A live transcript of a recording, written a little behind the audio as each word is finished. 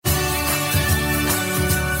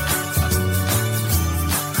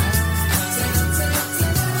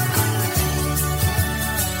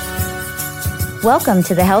Welcome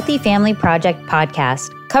to the Healthy Family Project podcast,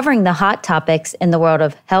 covering the hot topics in the world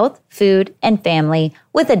of health, food, and family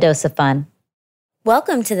with a dose of fun.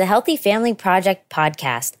 Welcome to the Healthy Family Project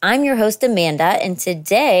podcast. I'm your host, Amanda, and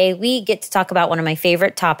today we get to talk about one of my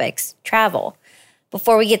favorite topics, travel.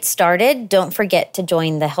 Before we get started, don't forget to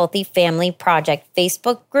join the Healthy Family Project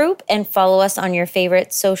Facebook group and follow us on your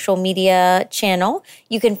favorite social media channel.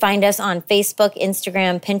 You can find us on Facebook,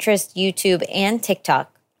 Instagram, Pinterest, YouTube, and TikTok.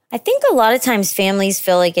 I think a lot of times families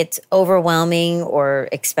feel like it's overwhelming or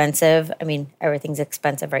expensive. I mean, everything's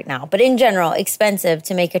expensive right now, but in general, expensive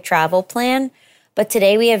to make a travel plan. But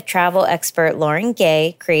today we have travel expert Lauren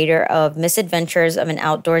Gay, creator of Misadventures of an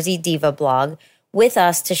Outdoorsy Diva blog, with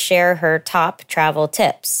us to share her top travel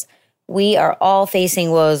tips. We are all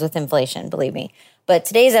facing woes with inflation, believe me. But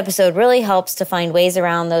today's episode really helps to find ways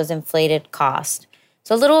around those inflated costs.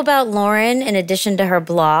 So a little about Lauren. In addition to her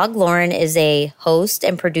blog, Lauren is a host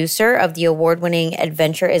and producer of the award-winning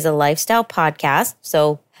Adventure is a Lifestyle podcast.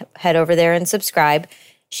 So head over there and subscribe.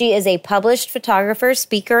 She is a published photographer,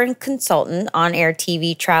 speaker, and consultant, on-air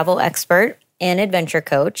TV travel expert, and adventure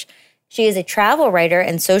coach. She is a travel writer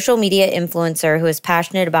and social media influencer who is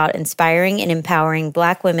passionate about inspiring and empowering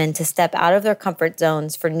Black women to step out of their comfort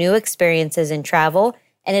zones for new experiences in travel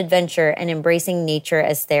and adventure and embracing nature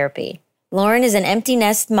as therapy. Lauren is an empty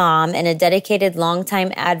nest mom and a dedicated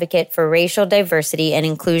longtime advocate for racial diversity and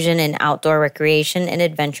inclusion in outdoor recreation and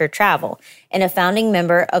adventure travel, and a founding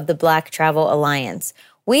member of the Black Travel Alliance.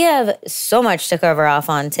 We have so much to cover off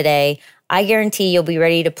on today. I guarantee you'll be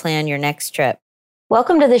ready to plan your next trip.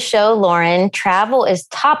 Welcome to the show, Lauren. Travel is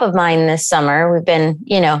top of mind this summer. We've been,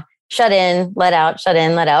 shut in, let out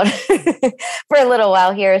for a little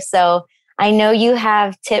while here. So I know you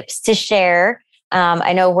have tips to share.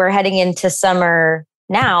 I know we're heading into summer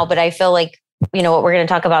now, but I feel like, what we're going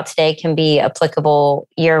to talk about today can be applicable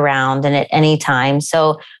year round and at any time.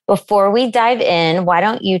 So before we dive in, why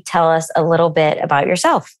don't you tell us a little bit about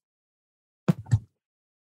yourself?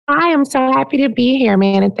 Hi, I'm so happy to be here,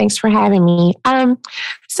 man, and thanks for having me. I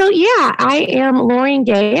am Lauren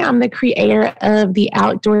Gay. I'm the creator of the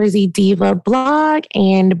Outdoorsy Diva blog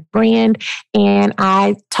and brand, and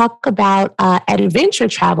I talk about adventure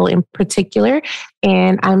travel in particular.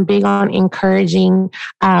 And I'm big on encouraging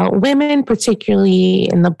women, particularly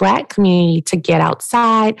in the Black community, to get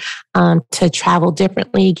outside, to travel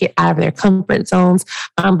differently, get out of their comfort zones.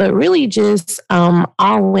 But really just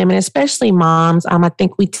all women, especially moms, I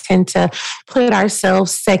think we tend to put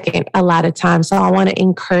ourselves second a lot of times. So I want to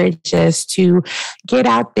encourage us to get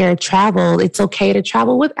out there, travel. It's okay to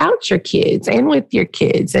travel without your kids and with your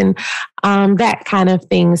kids and that kind of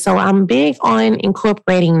thing. So I'm big on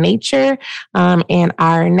incorporating nature and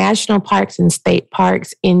our national parks and state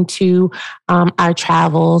parks into our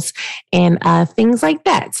travels and things like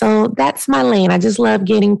that. So that's my lane. I just love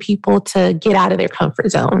getting people to get out of their comfort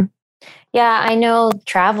zone. Yeah, I know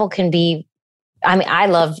travel can be, I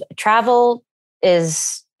love travel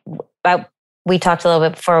we talked a little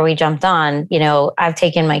bit before we jumped on, I've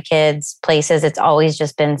taken my kids places. It's always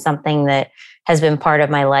just been something that has been part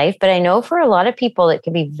of my life. But I know for a lot of people, it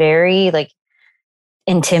can be very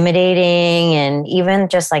intimidating, and even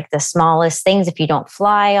just the smallest things. If you don't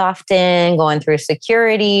fly often, going through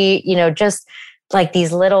security, just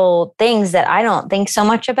these little things that I don't think so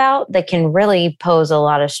much about that can really pose a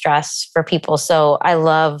lot of stress for people. So I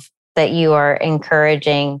love that you are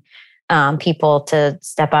encouraging people to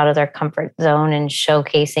step out of their comfort zone and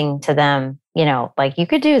showcasing to them, you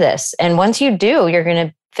could do this. And once you do, you're going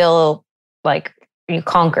to feel like you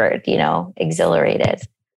conquered, exhilarated.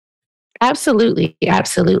 Absolutely.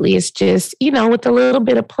 Absolutely. It's just, with a little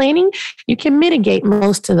bit of planning, you can mitigate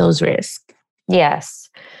most of those risks. Yes.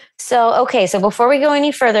 So before we go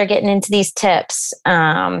any further, getting into these tips,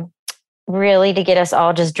 really to get us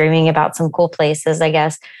all just dreaming about some cool places, I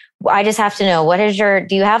guess, I just have to know,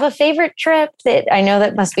 do you have a favorite trip? That I know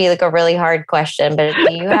that must be a really hard question, but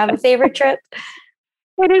do you have a favorite trip?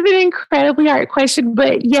 It is an incredibly hard question,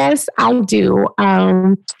 but yes, I do.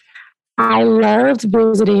 I loved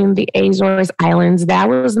visiting the Azores Islands. That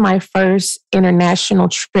was my first international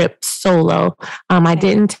trip solo. I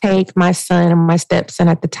didn't take my son and my stepson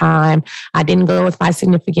at the time. I didn't go with my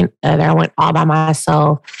significant other. I went all by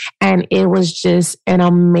myself. And it was just an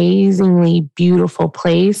amazingly beautiful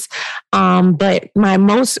place. But my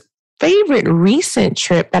most favorite recent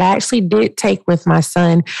trip that I actually did take with my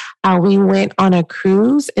son, we went on a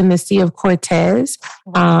cruise in the Sea of Cortez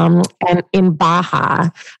and in Baja.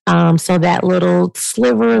 So that little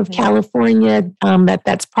sliver of California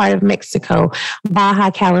that's part of Mexico, Baja,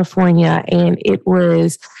 California. And it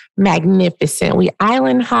was magnificent. We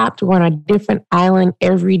island hopped. We're on a different island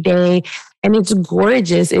every day. And it's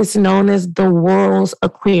gorgeous. It's known as the world's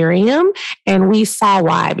aquarium. And we saw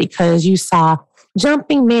why, because you saw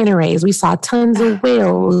jumping manta rays. We saw tons of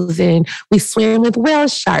whales, and we swam with whale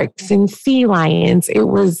sharks and sea lions. It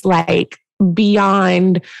was like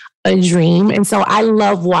beyond a dream. And so I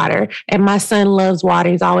love water, and my son loves water.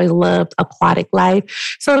 He's always loved aquatic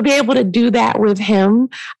life. So to be able to do that with him,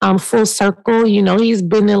 full circle, he's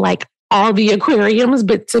been in like all the aquariums,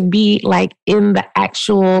 but to be like in the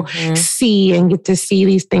actual sea and get to see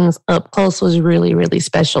these things up close was really, really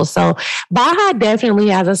special. So Baja definitely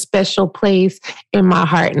has a special place in my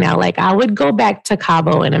heart now. Like I would go back to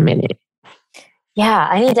Cabo in a minute. Yeah,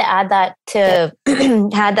 I need to add that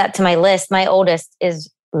to my list. My oldest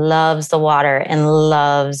loves the water and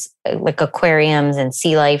loves like aquariums and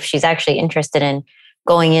sea life. She's actually interested in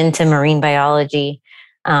going into marine biology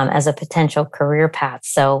as a potential career path.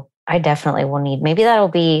 So I definitely will need, maybe that'll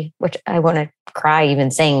be, which I want to cry even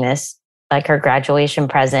saying this, like her graduation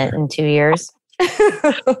present in 2 years.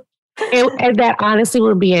 And that honestly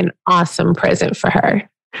would be an awesome present for her.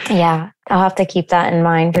 Yeah, I'll have to keep that in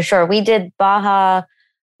mind for sure. We did Baja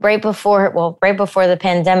right before the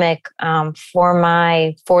pandemic for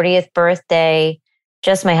my 40th birthday,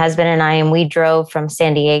 just my husband and I, and we drove from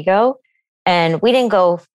San Diego, and we didn't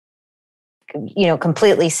go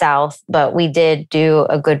completely south, but we did do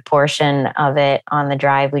a good portion of it on the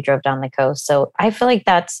drive. We drove down the coast. So I feel like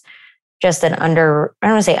that's just I don't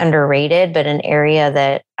want to say underrated, but an area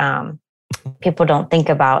that people don't think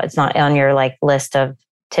about. It's not on your like list of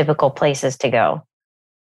typical places to go.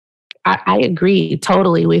 I agree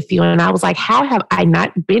totally with you. And I was like, how have I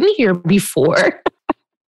not been here before?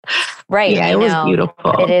 Right. Yeah, it was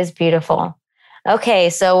beautiful. It is beautiful. Okay.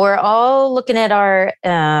 So we're all looking at our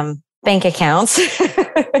bank accounts.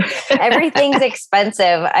 Everything's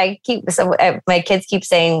expensive. My kids keep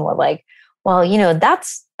saying, well,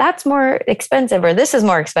 that's more expensive, or this is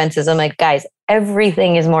more expensive. I'm like, guys,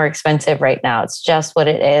 everything is more expensive right now. It's just what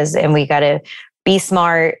it is. And we got to be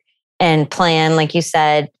smart and plan, like you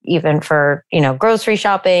said, even for, grocery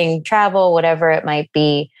shopping, travel, whatever it might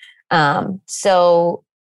be. So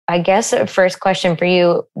I guess a first question for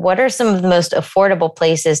you, what are some of the most affordable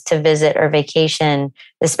places to visit or vacation,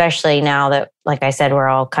 especially now that, like I said, we're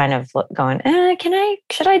all kind of going,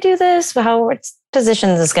 should I do this? What position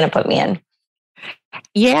is this going to put me in?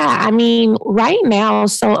 Yeah, I mean, right now,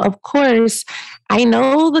 so of course, I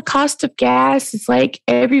know the cost of gas is like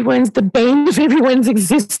the bane of everyone's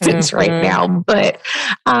existence right now, but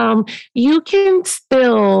you can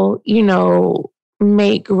still,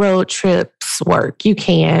 make road trips work. You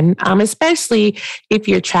can, especially if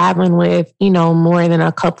you're traveling with, more than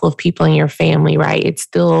a couple of people in your family, right? It's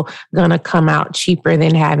still going to come out cheaper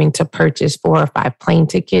than having to purchase 4 or 5 plane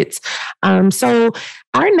tickets. So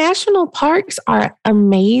our national parks are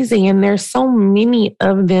amazing, and there's so many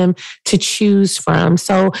of them to choose from.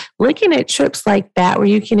 So looking at trips like that, where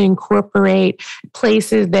you can incorporate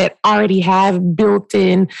places that already have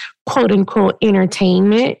built-in quote unquote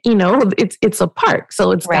entertainment, it's a park.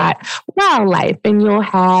 So it's got wildlife, and you'll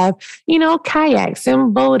have, kayaks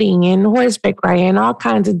and boating and horseback riding and all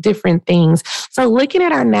kinds of different things. So looking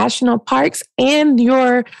at our national parks and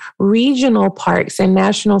your regional parks and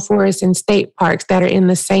national forests and state parks that are in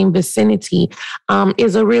the same vicinity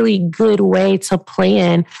is a really good way to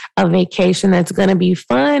plan a vacation that's going to be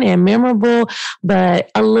fun and memorable,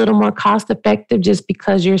 but a little more cost effective just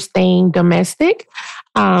because you're staying domestic.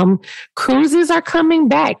 Cruises are coming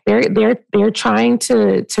back. They're trying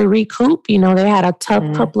to recoup. They had a tough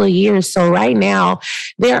couple of years. So right now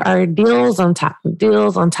there are deals on top of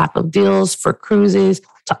deals on top of deals for cruises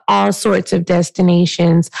to all sorts of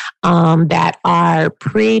destinations that are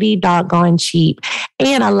pretty doggone cheap.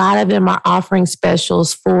 And a lot of them are offering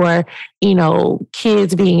specials for,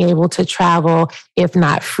 kids being able to travel, if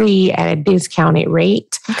not free, at a discounted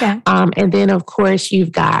rate. Okay. And then, of course,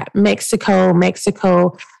 you've got Mexico.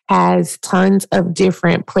 Mexico has tons of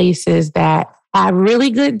different places that have really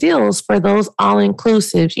good deals for those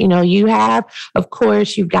all-inclusives. You have, of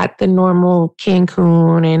course, you've got the normal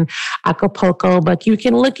Cancun and Acapulco, but you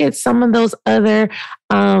can look at some of those other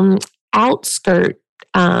outskirt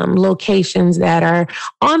locations that are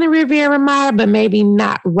on the Riviera Maya, but maybe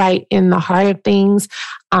not right in the heart of things.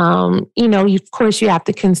 Of course, you have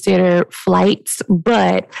to consider flights,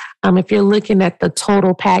 but if you're looking at the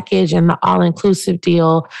total package and the all-inclusive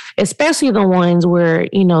deal, especially the ones where,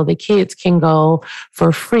 the kids can go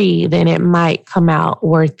for free, then it might come out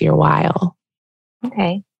worth your while.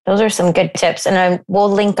 Okay. Those are some good tips. And we'll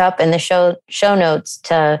link up in the show notes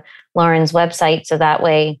to Lauren's website. So that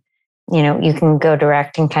way, you can go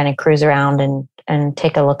direct and kind of cruise around and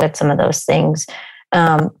take a look at some of those things.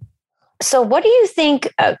 So what do you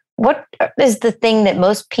think, what is the thing that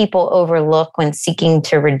most people overlook when seeking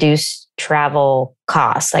to reduce travel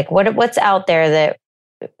costs? Like what's out there that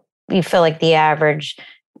you feel like the average,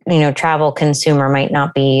 travel consumer might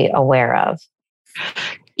not be aware of?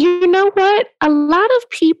 You know what? A lot of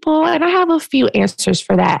people, and I have a few answers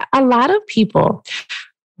for that. A lot of people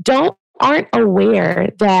aren't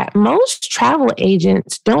aware that most travel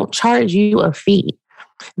agents don't charge you a fee.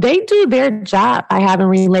 They do their job by having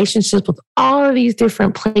relationships with all of these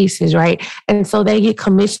different places, right? And so they get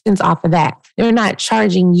commissions off of that. They're not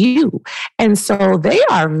charging you. And so they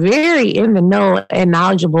are very in the know and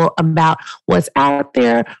knowledgeable about what's out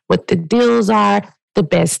there, what the deals are, the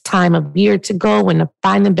best time of year to go and to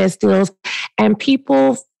find the best deals. And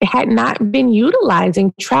people had not been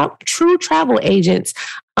utilizing true travel agents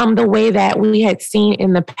the way that we had seen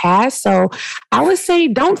in the past. So I would say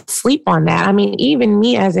don't sleep on that. I mean, even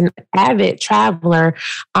me as an avid traveler,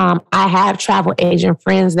 I have travel agent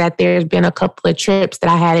friends that there's been a couple of trips that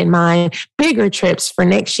I had in mind, bigger trips for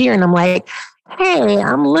next year. And I'm like, hey,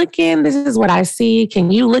 I'm looking, this is what I see. Can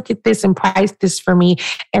you look at this and price this for me?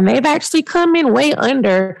 And they've actually come in way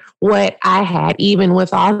under what I had, even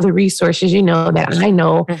with all the resources, that I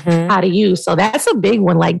know how to use. So that's a big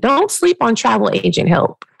one. Like, don't sleep on travel agent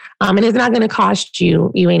help. And it's not going to cost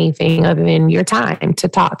you anything other than your time to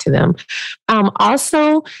talk to them.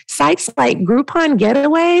 Also, sites like Groupon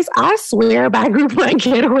Getaways, I swear by Groupon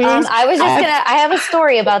Getaways. I have a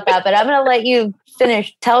story about that, but I'm going to let you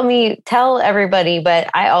finish. Tell everybody,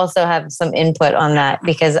 but I also have some input on that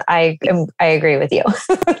because I agree with you.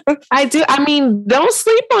 I do. I mean, don't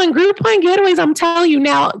sleep on Groupon Getaways. I'm telling you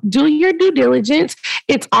now, do your due diligence.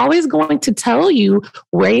 It's always going to tell you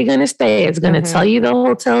where you're going to stay. It's going to tell you the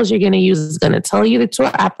hotels you're going to use. It's going to tell you the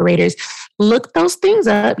tour operators. Look those things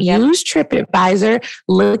up. Yep. Use TripAdvisor.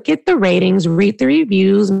 Look at the ratings. Read the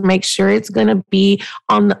reviews. Make sure it's going to be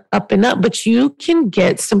on the up and up. But you can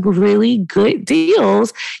get some really good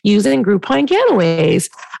deals using Groupon Getaways.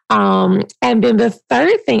 And then the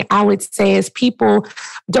third thing I would say is people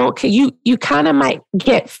you kind of might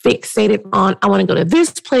get fixated on, I want to go to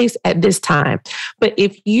this place at this time. But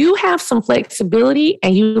if you have some flexibility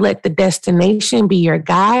and you let the destination be your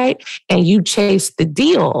guide and you chase the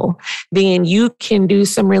deal, then you can do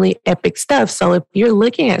some really epic stuff. So if you're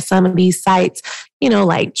looking at some of these sites,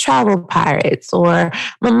 like Travel Pirates or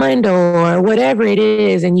Momondo or whatever it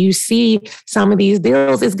is, and you see some of these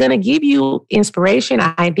deals, it's going to give you inspiration,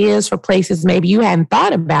 ideas for places maybe you hadn't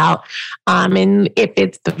thought about. And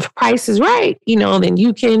if the price is right, then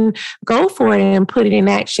you can go for it and put it in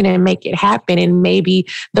action and make it happen. And maybe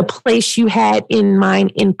the place you had in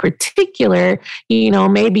mind in particular,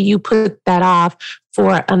 maybe you put that off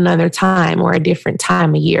for another time or a different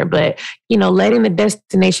time of year. But, letting the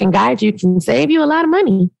destination guide you can save you a lot of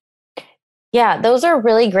money. Yeah, those are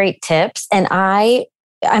really great tips. And I'm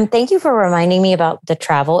thank you for reminding me about the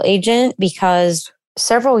travel agent, because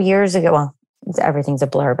several years ago, well, everything's a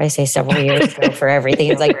blurb. I say several years ago for everything.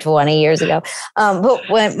 It's like 20 years ago. But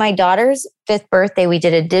when my daughter's 5th birthday, we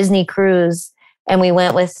did a Disney cruise and we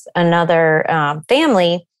went with another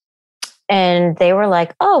family. And they were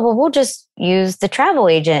like, oh, well, we'll just use the travel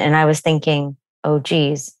agent. And I was thinking, oh,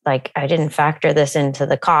 geez, like I didn't factor this into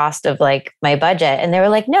the cost of like my budget. And they were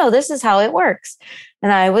like, no, this is how it works.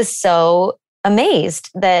 And I was so amazed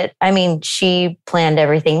that, she planned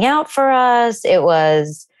everything out for us. It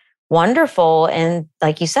was wonderful. And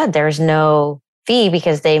like you said, there's no fee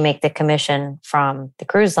because they make the commission from the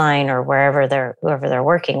cruise line or whoever they're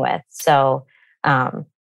working with. So,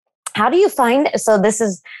 how do you find, so this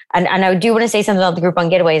is, and I do want to say something about the Groupon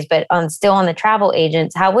Getaways, but still on the travel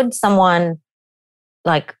agents, how would someone,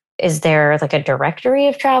 is there like a directory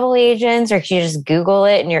of travel agents, or can you just Google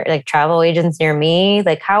it and you're like travel agents near me?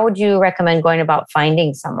 Like, how would you recommend going about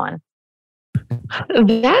finding someone?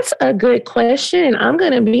 That's a good question. I'm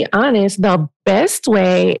going to be honest. The best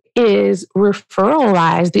way is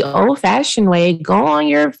referralize, the old-fashioned way. Go on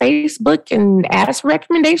your Facebook and ask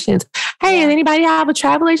recommendations. Hey, does anybody have a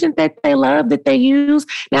travel agent that they love, that they use?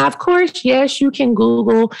 Now, of course, yes, you can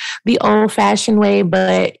Google the old-fashioned way,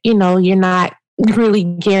 but you're not really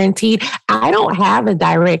guaranteed. I don't have a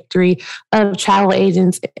directory of travel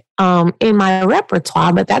agents in my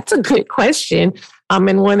repertoire, but that's a good question.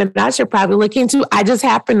 And one that I should probably look into. I just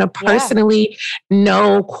happen to personally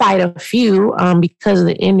know quite a few because of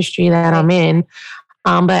the industry that I'm in.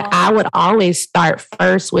 But I would always start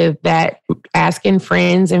first with that, asking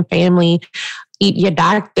friends and family, your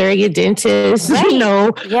doctor, your dentist,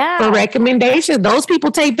 for recommendations. Those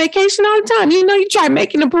people take vacation all the time. You try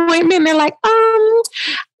making an appointment, they're like,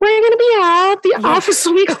 we're going to be out. The office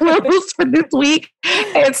will be closed for this week.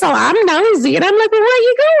 And so I'm nosy. And I'm like, well, where are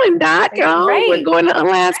you going, Doc? We're going to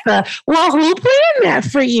Alaska. Well, who planned that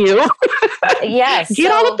for you? Yes.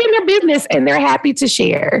 Get all up in their business, and they're happy to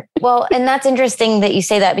share. Well, and that's interesting that you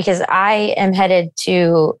say that, because I am headed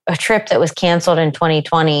to a trip that was canceled in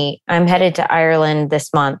 2020. I'm headed to Ireland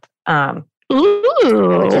this month,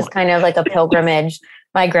 which is kind of like a pilgrimage.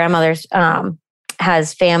 My grandmother's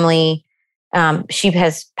has family. She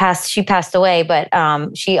passed away, but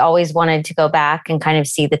she always wanted to go back and kind of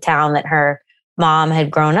see the town that her mom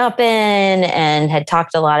had grown up in and had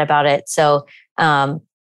talked a lot about it. So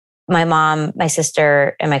my mom, my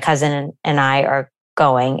sister, and my cousin and I are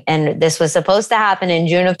going. And this was supposed to happen in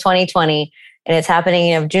June of 2020, and it's happening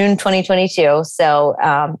in June 2022. So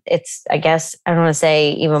it's, I guess, I don't want to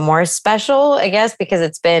say even more special, I guess, because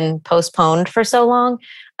it's been postponed for so long.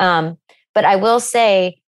 But I will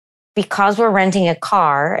say, because we're renting a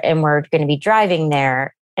car and we're going to be driving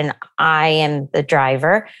there, and I am the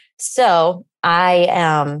driver. So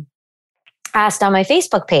I asked on my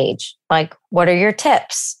Facebook page, like, what are your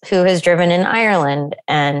tips? Who has driven in Ireland?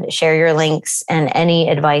 And share your links and any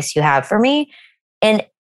advice you have for me. And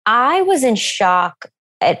I was in shock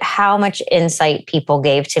at how much insight people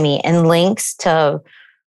gave to me, and links to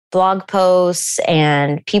blog posts,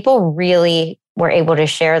 and people really were able to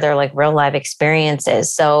share their like real life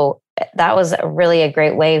experiences. So that was really a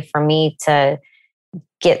great way for me to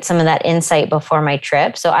get some of that insight before my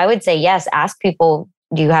trip. So I would say, yes, ask people,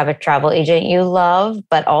 do you have a travel agent you love?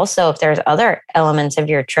 But also if there's other elements of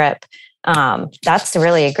your trip, that's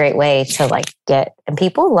really a great way to like get, and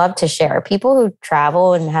people love to share. People who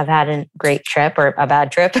travel and have had a great trip or a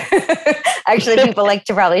bad trip. Actually, people like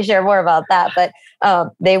to probably share more about that, but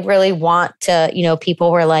they really want to,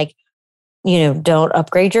 people were like, don't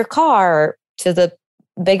upgrade your car to the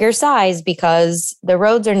bigger size because the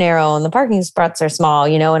roads are narrow and the parking spots are small,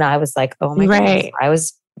 and I was like, oh my goodness, I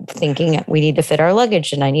was thinking we need to fit our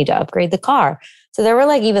luggage and I need to upgrade the car. So there were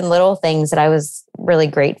like even little things that I was really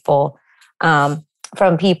grateful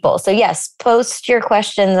from people. So yes, post your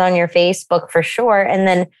questions on your Facebook for sure. And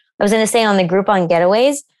then I was going to say on the Groupon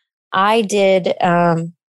getaways, I did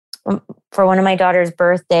for one of my daughter's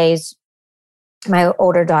birthdays, my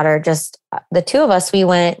older daughter, just the two of us, we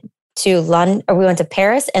went to London, or we went to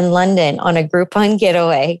Paris and London on a Groupon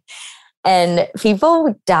getaway. And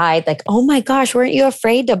people died like, oh my gosh, weren't you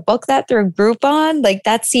afraid to book that through Groupon? Like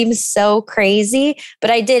that seems so crazy. But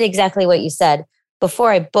I did exactly what you said.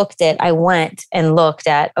 Before I booked it, I went and looked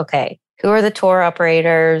at, okay, who are the tour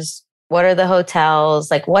operators? What are the hotels?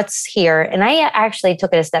 Like what's here? And I actually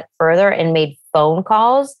took it a step further and made phone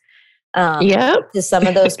calls to some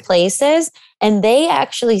of those places. And they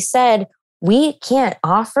actually said, we can't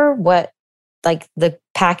offer what like the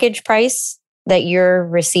package price that you're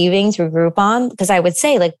receiving through Groupon. Because I would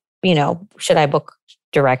say like, should I book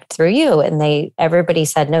direct through you? And everybody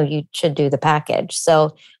said, no, you should do the package.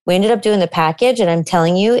 So we ended up doing the package. And I'm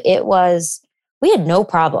telling you, we had no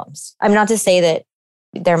problems. I'm not to say that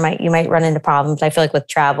you might run into problems. I feel like with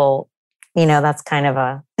travel, that's kind of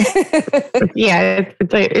a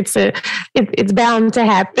it's bound to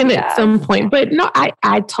happen at some point. But no,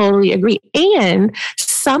 I totally agree. And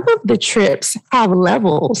some of the trips have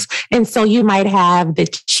levels. And so you might have the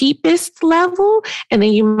cheapest level, and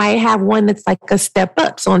then you might have one that's like a step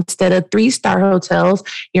up. So instead of 3-star hotels,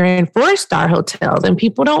 you're in 4-star hotels. And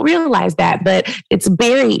people don't realize that, but it's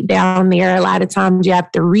buried down there. A lot of times you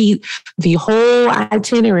have to read the whole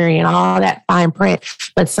itinerary and all that fine print.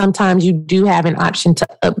 But sometimes you do have an option to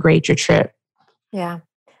upgrade your trip. Yeah.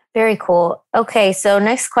 Very cool. Okay. So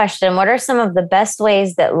next question. What are some of the best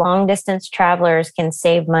ways that long distance travelers can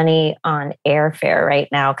save money on airfare right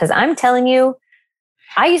now? Because I'm telling you,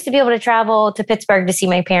 I used to be able to travel to Pittsburgh to see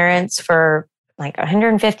my parents for like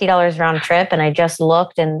 $150 round trip. And I just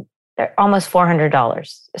looked and they're almost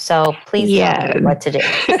 $400. So please tell me what to do.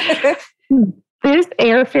 This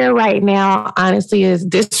airfare right now, honestly, is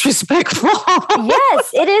disrespectful. Yes,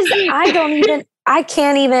 it is. I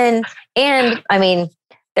can't even. And I mean,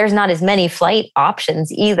 there's not as many flight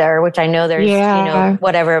options either, which I know there's,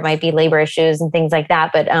 whatever it might be, labor issues and things like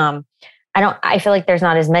that. But I feel like there's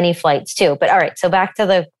not as many flights too. But all right, so back to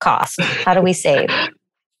the cost. How do we save?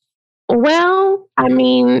 Well, I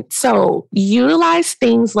mean, so utilize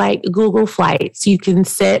things like Google Flights. You can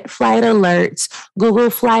set flight alerts. Google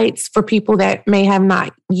Flights, for people that may have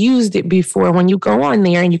not used it before, when you go on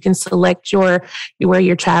there and you can select where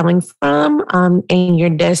you're traveling from and your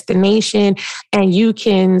destination, and you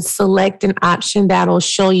can select an option that'll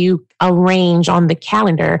show you a range on the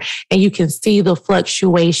calendar, and you can see the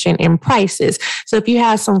fluctuation in prices. So if you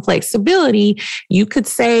have some flexibility, you could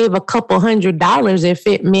save a couple $100 if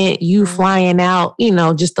it meant you flying out,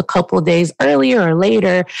 just a couple of days earlier or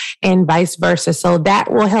later, and vice versa. So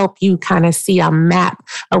that will help you kind of see a map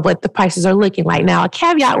of what the prices are looking like. Now, a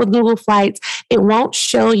caveat with Google Flights, it won't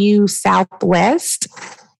show you Southwest.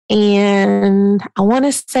 And I want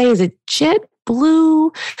to say, is it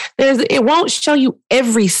JetBlue? It won't show you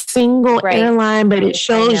every single airline, but it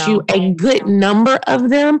shows you a good number of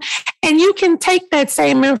them. And you can take that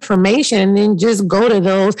same information and then just go to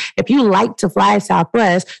those. If you like to fly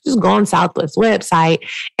Southwest, just go on Southwest website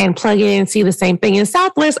and plug it in and see the same thing. And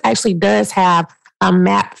Southwest actually does have a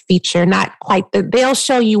map feature, not quite they'll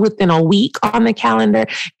show you within a week on the calendar.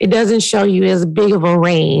 It doesn't show you as big of a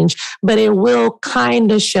range, but it will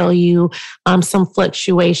kind of show you some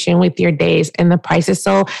fluctuation with your days and the prices.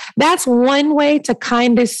 So that's one way to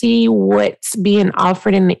kind of see what's being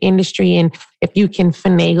offered in the industry and if you can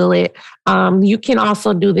finagle it. You can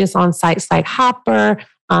also do this on sites like Hopper,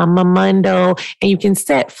 Momondo, and you can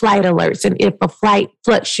set flight alerts. And if a flight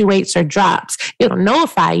fluctuates or drops, it'll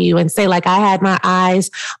notify you and say, like, I had my eyes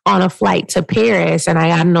on a flight to Paris and I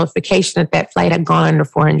got a notification that flight had gone under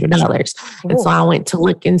 $400. And so I went to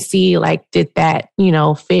look and see, like, did that,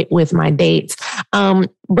 fit with my dates?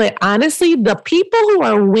 But honestly, the people who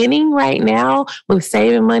are winning right now with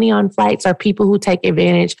saving money on flights are people who take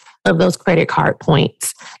advantage of those credit card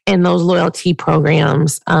points and those loyalty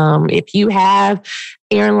programs. If you have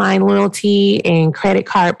airline loyalty and credit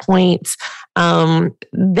card points,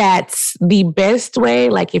 that's the best way.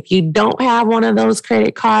 Like, if you don't have one of those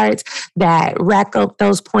credit cards that rack up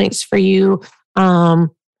those points for you,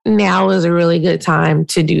 now is a really good time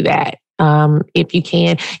to do that. If you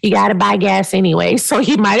can, you got to buy gas anyway. So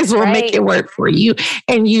you might as well make it work for you.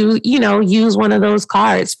 And use one of those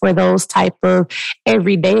cards for those type of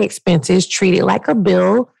everyday expenses. Treat it like a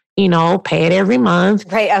bill, pay it every month.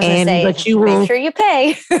 Right. I was going to say, but you will make sure you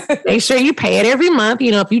pay. Make sure you pay it every month.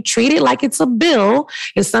 If you treat it like it's a bill,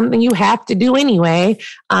 it's something you have to do anyway.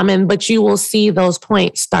 But you will see those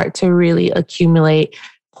points start to really accumulate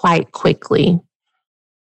quite quickly.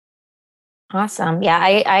 Awesome. Yeah,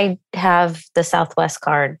 I have the Southwest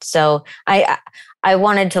card. So I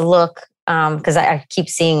wanted to look because I keep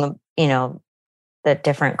seeing, the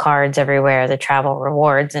different cards everywhere, the travel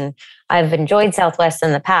rewards. And I've enjoyed Southwest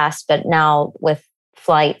in the past, but now with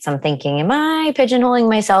flights, I'm thinking, am I pigeonholing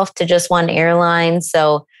myself to just one airline?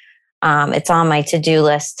 So it's on my to-do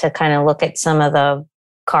list to kind of look at some of the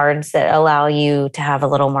cards that allow you to have a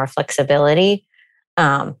little more flexibility.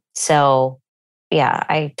 Yeah,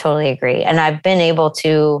 I totally agree. And I've been able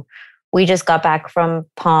to, we just got back from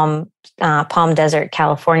Palm Desert,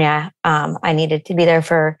 California. I needed to be there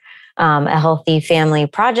for a Healthy Family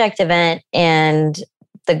Project event. And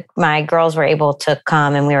my girls were able to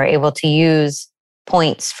come and we were able to use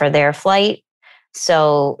points for their flight.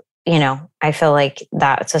 So, I feel like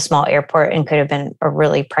that's a small airport and could have been a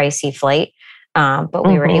really pricey flight. But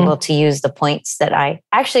we were able to use the points that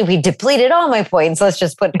we depleted all my points. Let's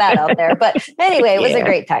just put that out there. But anyway, it was a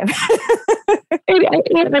great time.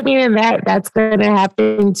 That's going to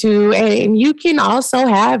happen too. And you can also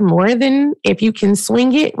have more than, if you can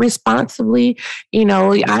swing it responsibly,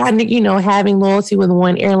 having loyalty with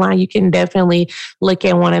one airline, you can definitely look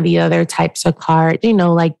at one of the other types of cards.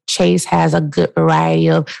 Like Chase has a good variety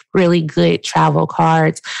of really good travel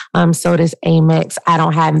cards. So does Amex. I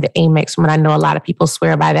don't have the Amex one. I know a lot of people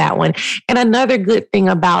swear by that one. And another good thing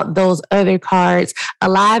about those other cards, a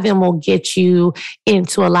lot of them will get you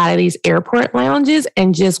into a lot of these airport lounges.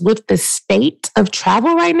 And just with the state of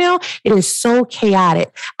travel right now, it is so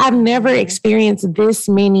chaotic. I've never experienced this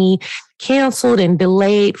many canceled and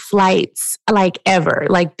delayed flights like ever.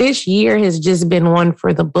 Like, this year has just been one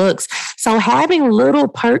for the books. So having little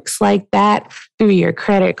perks like that through your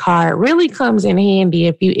credit card really comes in handy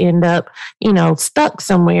if you end up, stuck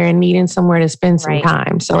somewhere and needing somewhere to spend some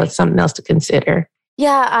time. So it's something else to consider.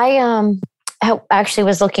 Yeah, I actually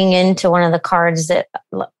was looking into one of the cards that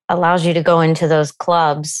allows you to go into those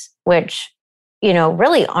clubs, which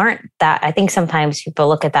really aren't that. I think sometimes people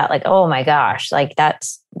look at that like, oh my gosh, like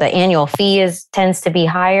that's the annual fee tends to be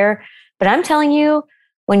higher. But I'm telling you,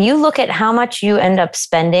 when you look at how much you end up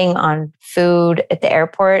spending on food at the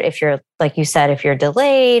airport, if you're, like you said, if you're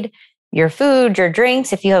delayed, your food, your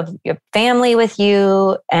drinks, if you have your family with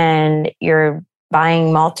you and you're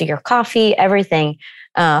buying your coffee, everything,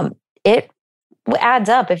 it adds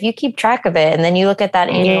up if you keep track of it. And then you look at that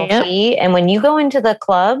annual fee. And when you go into the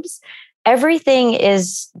clubs, everything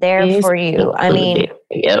is there for you. I mean,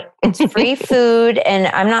 it's free food. And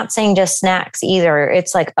I'm not saying just snacks either.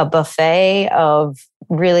 It's like a buffet of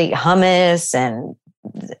really hummus and,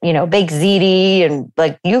 big ziti, and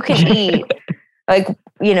like you can eat, like,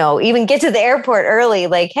 even get to the airport early,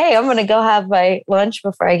 like, hey, I'm going to go have my lunch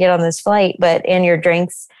before I get on this flight, and your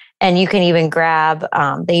drinks. And you can even grab,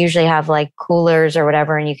 they usually have like coolers or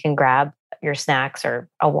whatever, and you can grab your snacks or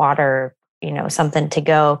a water, something to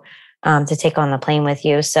go to take on the plane with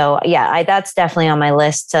you. So yeah, that's definitely on my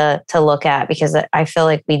list to look at, because I feel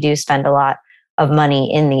like we do spend a lot of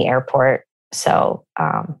money in the airport. So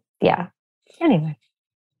yeah, anyway.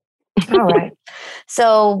 All right.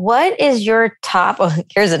 So what is your top,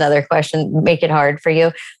 here's another question, make it hard for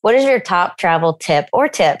you. What is your top travel tip or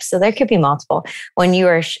tips? So there could be multiple when you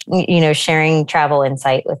are, sharing travel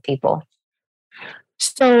insight with people.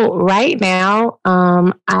 So right now,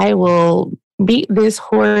 I will beat this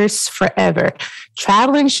horse forever.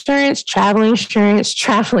 Travel insurance, travel insurance,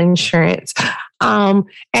 travel insurance.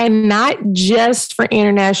 And not just for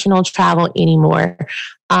international travel anymore.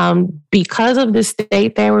 Because of the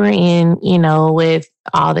state that we're in, with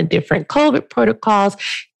all the different COVID protocols,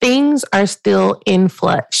 things are still in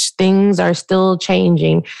flux. Things are still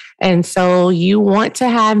changing. And so you want to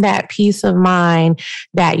have that peace of mind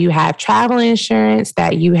that you have travel insurance,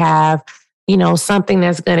 that you have something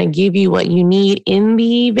that's going to give you what you need in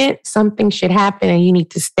the event something should happen and you need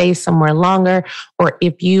to stay somewhere longer, or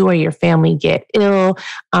if you or your family get ill,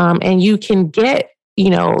 and you can get,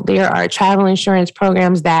 there are travel insurance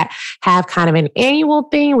programs that have kind of an annual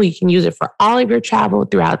thing where you can use it for all of your travel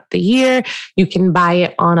throughout the year. You can buy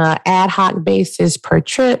it on an ad hoc basis per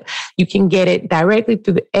trip. You can get it directly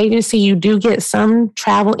through the agency. You do get some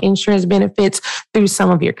travel insurance benefits through some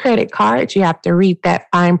of your credit cards. You have to read that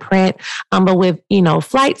fine print. But with,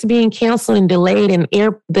 flights being canceled and delayed, and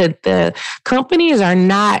the companies are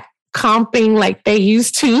not comping like they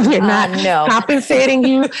used to. They're not compensating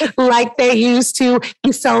you like they used to.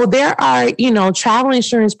 So there are, travel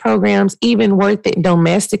insurance programs even worth it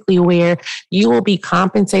domestically, where you will be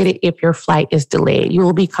compensated if your flight is delayed. You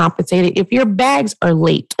will be compensated if your bags are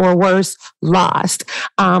late, or worse, lost.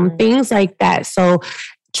 Things like that. So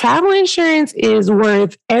travel insurance is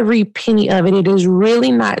worth every penny of it. It is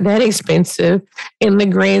really not that expensive in the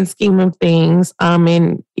grand scheme of things.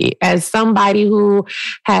 And as somebody who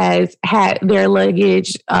has had their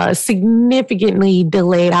luggage significantly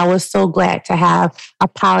delayed, I was so glad to have a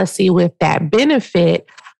policy with that benefit,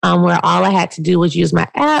 where all I had to do was use my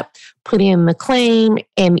app, put in the claim,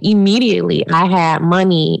 and immediately I had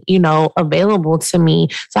money, available to me.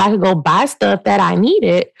 So I could go buy stuff that I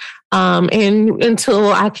needed. And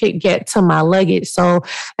until I could get to my luggage. So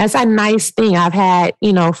that's a nice thing. I've had,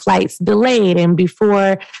 flights delayed. And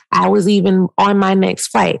before I was even on my next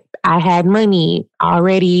flight, I had money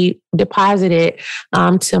already deposited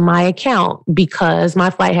to my account because my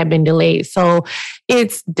flight had been delayed. So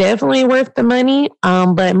it's definitely worth the money.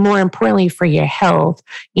 But more importantly, for your health,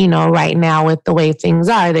 right now with the way things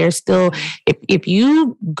are, there's still, if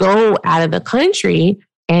you go out of the country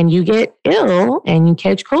and you get ill and you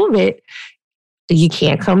catch COVID, you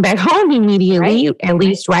can't come back home immediately, at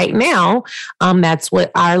least right now. That's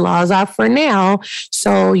what our laws are for now.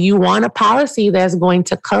 So you want a policy that's going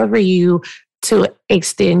to cover you to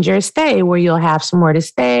extend your stay, where you'll have somewhere to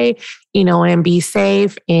stay, and be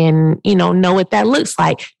safe, and, know what that looks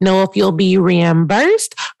like. Know if you'll be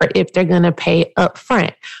reimbursed or if they're going to pay up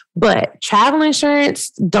front. But travel insurance,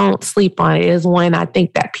 don't sleep on it. It is one I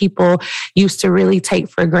think that people used to really take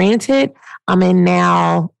for granted. And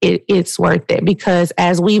now it's worth it, because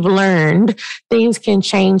as we've learned, things can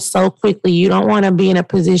change so quickly. You don't want to be in a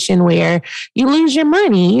position where you lose your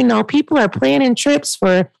money. People are planning trips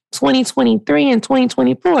for 2023 and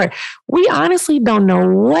 2024. We honestly don't know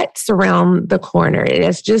what's around the corner.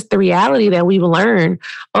 It's just the reality that we've learned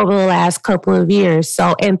over the last couple of years.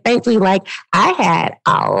 So, and thankfully, like, I had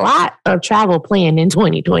a lot of travel planned in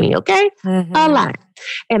 2020, okay? Mm-hmm. A lot.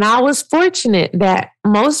 And I was fortunate that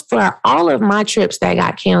for all of my trips that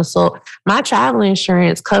got canceled, my travel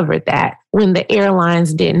insurance covered that when the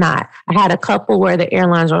airlines did not. I had a couple where the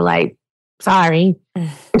airlines were like, sorry.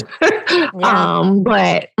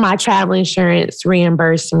 But my travel insurance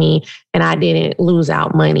reimbursed me and I didn't lose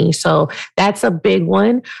out money. So that's a big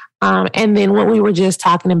one. And then what we were just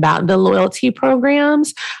talking about, the loyalty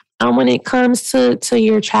programs, when it comes to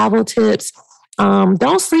your travel tips,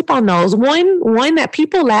 don't sleep on those. One that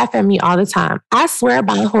people laugh at me all the time. I swear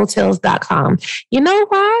by hotels.com. You know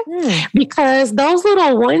why? Because those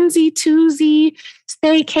little onesie, twosie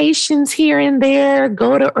staycations here and there,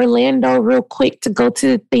 go to Orlando real quick to go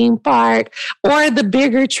to the theme park, or the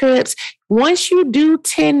bigger trips. Once you do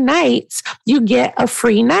 10 nights, you get a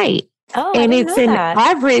free night. Oh, and it's an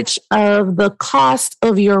average of the cost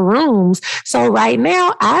of your rooms. So right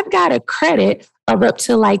now I've got a credit of up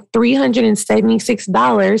to like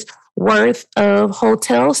 $376 worth of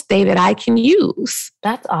hotel stay that I can use.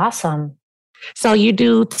 That's awesome. So you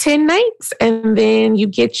do 10 nights and then you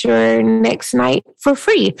get your next night for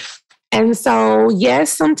free. And so,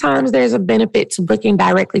 yes, sometimes there's a benefit to booking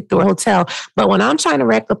directly through a hotel. But when I'm trying to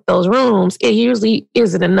rack up those rooms, it usually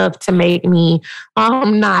isn't enough to make me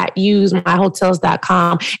not use my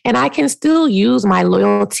hotels.com. And I can still use my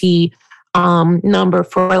loyalty number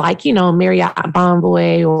for like, Marriott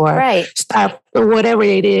Bonvoy or stuff or whatever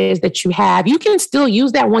it is that you have. You can still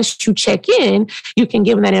use that once you check in. You can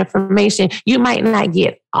give them that information. You might not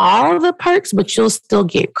get all the perks, but you'll still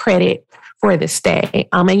get credit for the stay.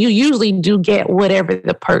 And you usually do get whatever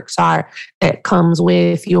the perks are that comes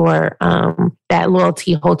with your that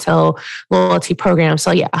hotel loyalty program. So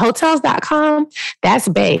yeah, hotels.com, that's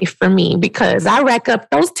bae for me because I rack up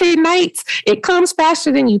those 10 nights. It comes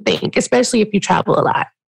faster than you think, especially if you travel a lot.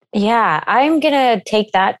 Yeah, I'm going to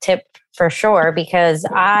take that tip for sure because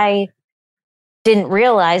I didn't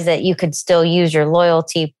realize that you could still use your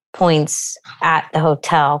loyalty points at the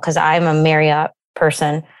hotel because I'm a Marriott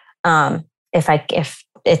person. If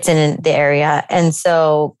it's in the area. And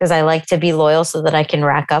so, because I like to be loyal so that I can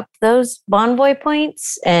rack up those Bonvoy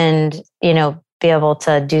points and, be able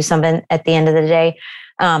to do something at the end of the day.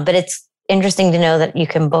 But it's interesting to know that you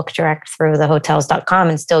can book direct through the hotels.com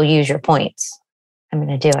and still use your points. I'm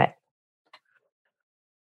going to do it.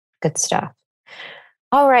 Good stuff.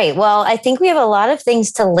 All right. Well, I think we have a lot of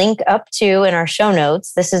things to link up to in our show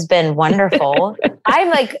notes. This has been wonderful.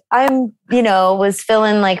 Was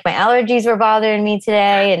feeling like my allergies were bothering me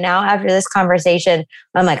today. And now after this conversation,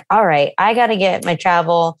 I'm like, all right, I got to get my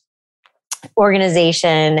travel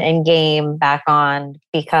organization and game back on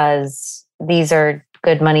because these are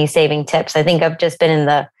good money saving tips. I think I've just been in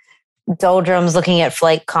the doldrums looking at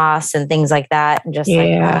flight costs and things like that. And just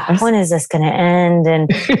when is this going to end?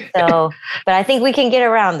 And so, but I think we can get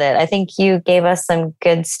around it. I think you gave us some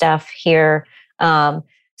good stuff here.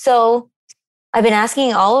 So I've been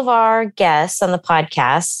asking all of our guests on the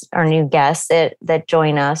podcast, our new guests that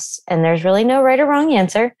join us, and there's really no right or wrong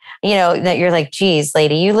answer. That you're like, geez,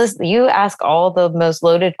 lady, you ask all the most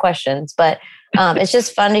loaded questions, but it's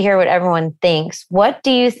just fun to hear what everyone thinks. What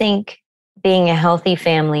do you think being a healthy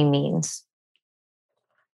family means?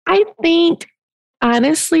 I think,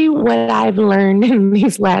 honestly, what I've learned in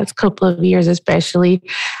these last couple of years, especially,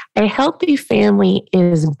 a healthy family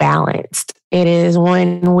is balanced. It is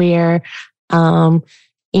one where,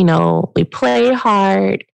 we play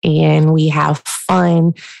hard and we have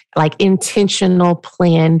fun, like intentional,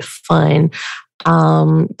 planned fun.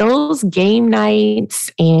 Those game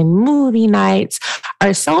nights and movie nights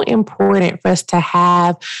are so important for us to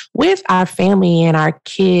have with our family and our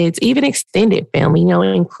kids, even extended family,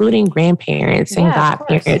 including grandparents and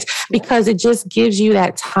godparents, because it just gives you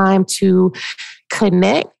that time to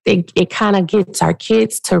connect. It kind of gets our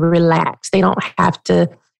kids to relax. They don't have to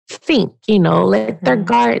think, let their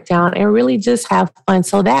guard down and really just have fun.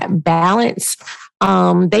 So that balance,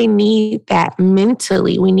 they need that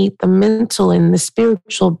mentally. We need the mental and the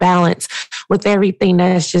spiritual balance with everything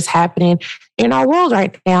that's just happening in our world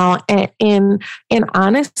right now. And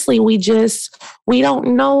honestly, we don't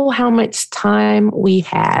know how much time we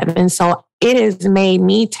have. And so it has made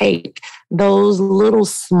me take those little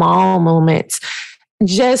small moments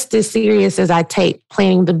just as serious as I take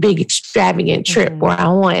planning the big extravagant trip where I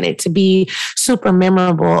want it to be super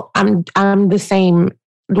memorable. I'm the same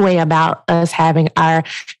way about us having our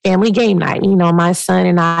family game night. My son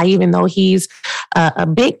and I, even though he's a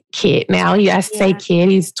big kid now, kid,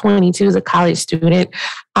 he's 22, he's a college student.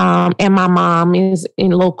 And my mom is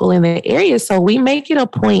local in the area. So we make it a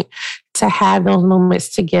point to have those moments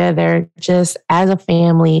together just as a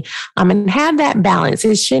family and have that balance.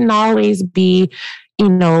 It shouldn't always be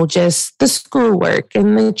just the schoolwork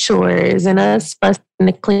and the chores and us fussing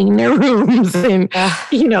to clean their rooms and,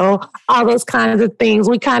 all those kinds of things.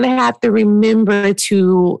 We kind of have to remember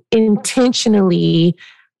to intentionally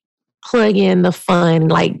plug in the fun,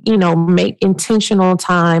 like, make intentional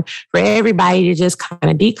time for everybody to just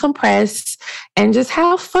kind of decompress and just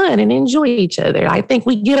have fun and enjoy each other. I think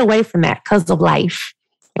we get away from that because of life,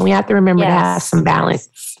 and we have to remember to have some balance.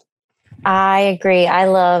 I agree. I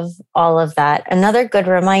love all of that. Another good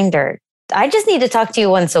reminder. I just need to talk to you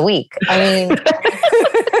once a week. I mean,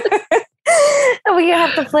 we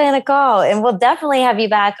have to plan a call, and we'll definitely have you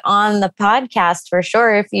back on the podcast for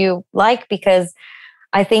sure if you like, because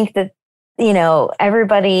I think that,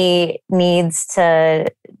 everybody needs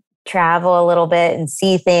to travel a little bit and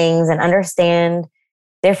see things and understand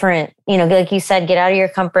different, like you said, get out of your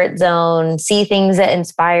comfort zone, see things that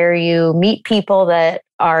inspire you, meet people that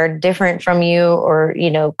are different from you, or,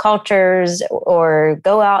 cultures, or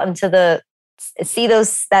go out into that sea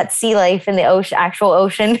life in the ocean, actual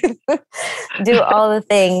ocean, do all the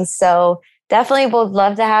things. So definitely would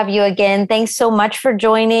love to have you again. Thanks so much for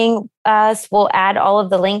joining us. We'll add all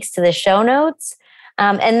of the links to the show notes.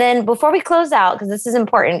 And then before we close out, because this is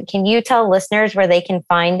important, can you tell listeners where they can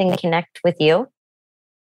find and connect with you?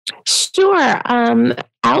 Sure.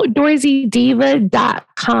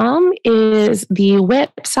 OutdoorsyDiva.com is the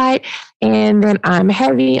website. And then I'm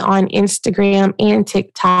heavy on Instagram and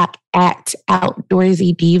TikTok at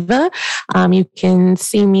Outdoorsy Diva. You can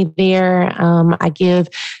see me there. I give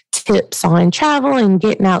tips on travel and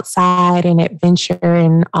getting outside and adventure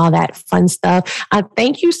and all that fun stuff.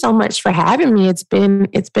 Thank you so much for having me. It's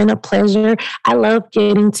been a pleasure. I love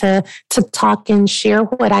getting to talk and share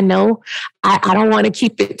what I know. I don't want to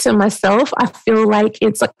keep it to myself. I feel like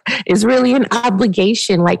it's really an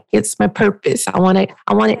obligation. Like, it's my purpose. I want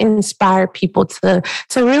to inspire people to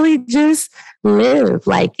really just live.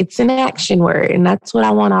 Like, it's an action word, and that's what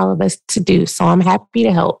I want all of us to do. So I'm happy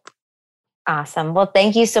to help. Awesome. Well,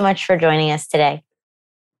 thank you so much for joining us today.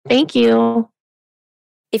 Thank you.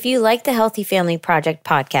 If you like the Healthy Family Project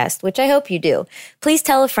podcast, which I hope you do, please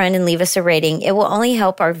tell a friend and leave us a rating. It will only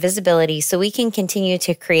help our visibility so we can continue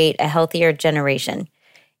to create a healthier generation.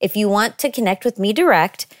 If you want to connect with me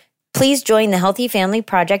direct, please join the Healthy Family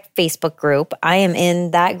Project Facebook group. I am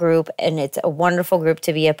in that group, and it's a wonderful group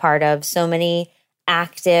to be a part of. So many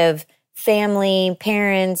active family,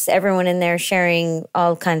 parents, everyone in there sharing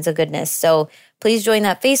all kinds of goodness. So please join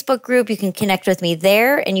that Facebook group. You can connect with me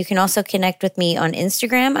there, and you can also connect with me on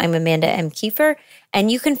Instagram. I'm Amanda M. Kiefer,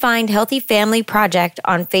 and you can find Healthy Family Project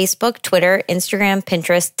on Facebook, Twitter, Instagram,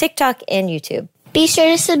 Pinterest, TikTok, and YouTube. Be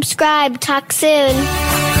sure to subscribe. Talk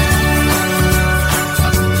soon.